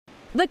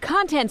The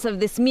contents of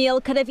this meal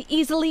could have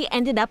easily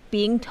ended up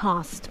being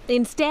tossed.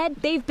 Instead,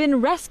 they've been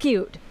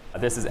rescued.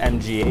 This is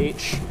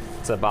MGH.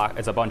 It's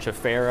a bunch of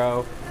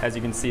farro. As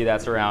you can see,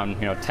 that's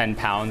around 10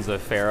 pounds of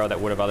farro that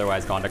would have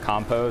otherwise gone to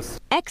compost.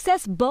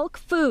 Excess bulk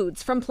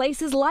foods from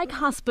places like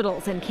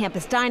hospitals and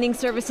campus dining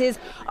services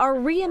are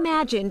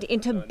reimagined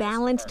into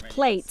balanced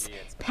plates,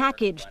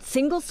 packaged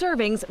single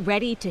servings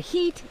ready to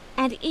heat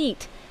and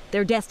eat.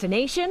 Their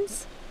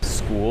destinations?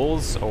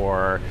 Schools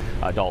or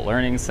adult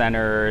learning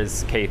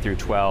centers, K through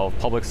 12,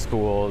 public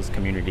schools,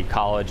 community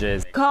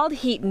colleges. Called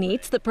Heat and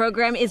Eats, the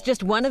program is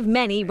just one of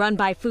many run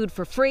by Food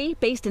for Free,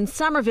 based in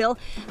Somerville.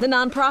 The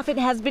nonprofit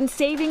has been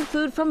saving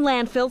food from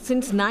landfill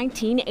since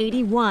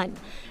 1981.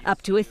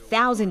 Up to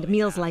 1,000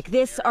 meals like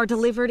this are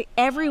delivered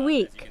every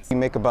week. We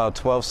make about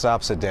 12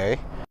 stops a day.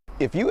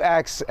 If you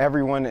ask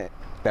everyone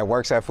that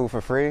works at Food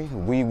for Free,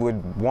 we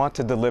would want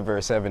to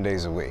deliver 7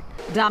 days a week.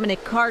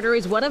 Dominic Carter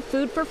is one of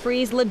Food for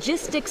Free's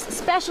logistics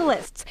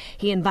specialists.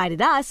 He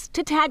invited us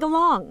to tag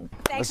along.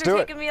 Thanks for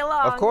taking me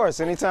along. Of course,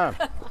 anytime.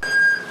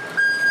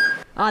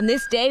 On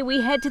this day,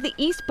 we head to the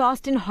East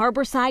Boston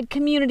Harborside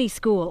Community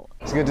School.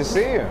 It's good to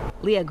see you.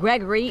 Leah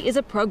Gregory is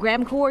a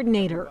program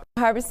coordinator.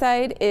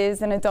 Harborside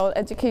is an adult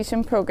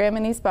education program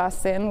in East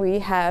Boston. We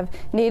have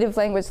native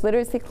language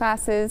literacy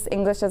classes,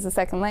 English as a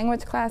second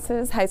language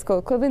classes, high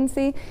school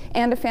equivalency,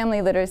 and a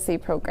family literacy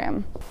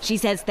program. She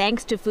says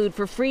thanks to Food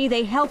for Free,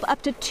 they help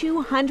up to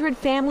 200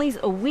 families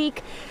a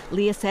week.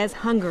 Leah says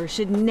hunger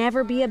should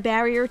never be a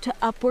barrier to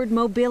upward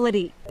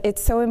mobility.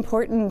 It's so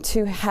important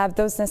to have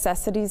those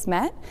necessities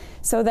met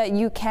so that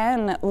you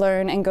can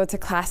learn and go to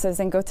classes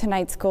and go to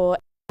night school.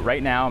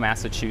 Right now,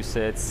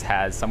 Massachusetts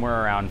has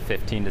somewhere around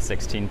 15 to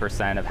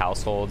 16% of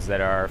households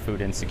that are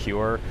food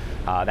insecure.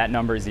 That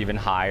number is even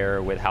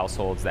higher with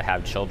households that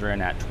have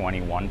children at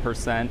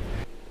 21%.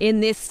 In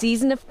this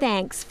season of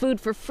thanks, Food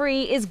for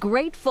Free is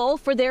grateful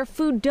for their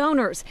food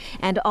donors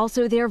and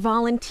also their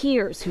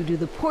volunteers who do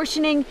the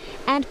portioning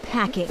and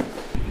packing.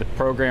 The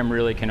program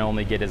really can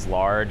only get as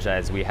large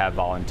as we have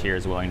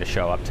volunteers willing to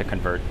show up to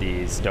convert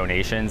these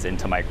donations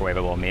into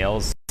microwavable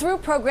meals. Through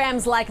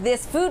programs like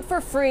this, Food for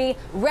Free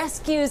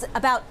rescues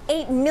about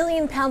 8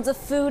 million pounds of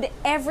food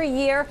every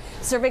year,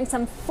 serving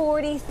some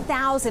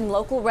 40,000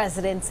 local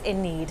residents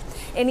in need.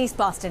 In East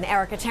Boston,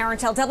 Erica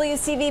Tarantel,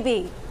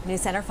 WCVB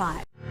News Center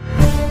 5.